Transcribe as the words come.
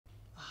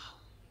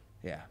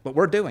Yeah, but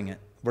we're doing it.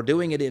 We're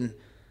doing it in,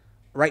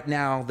 right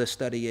now the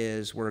study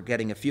is we're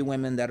getting a few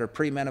women that are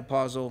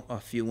premenopausal, a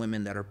few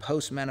women that are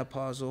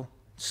postmenopausal,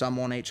 some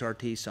on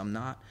HRT, some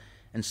not,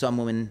 and some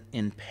women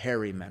in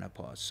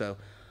perimenopause. So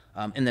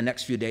in the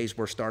next few days,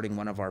 we're starting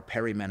one of our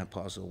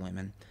perimenopausal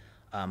women.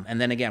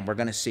 And then again, we're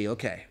going to see,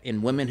 okay,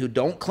 in women who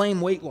don't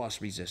claim weight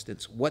loss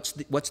resistance, what's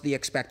the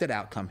expected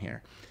outcome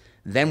here?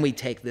 Then we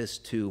take this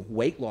to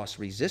weight loss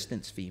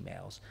resistance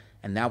females,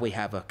 and now we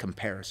have a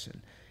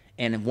comparison.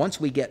 And once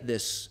we get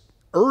this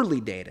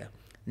early data,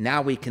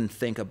 now we can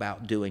think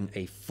about doing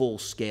a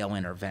full-scale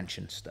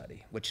intervention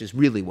study, which is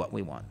really what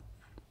we want.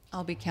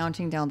 I'll be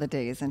counting down the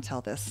days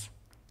until this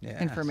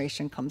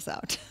information comes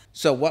out.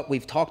 So what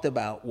we've talked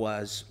about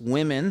was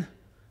women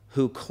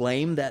who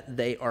claim that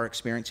they are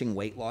experiencing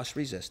weight loss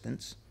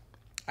resistance.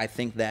 I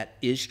think that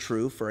is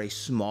true for a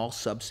small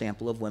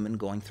subsample of women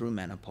going through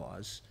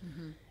menopause.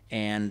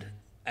 And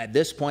at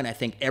this point, I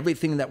think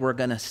everything that we're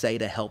going to say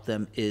to help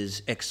them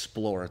is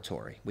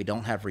exploratory. We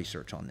don't have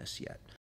research on this yet.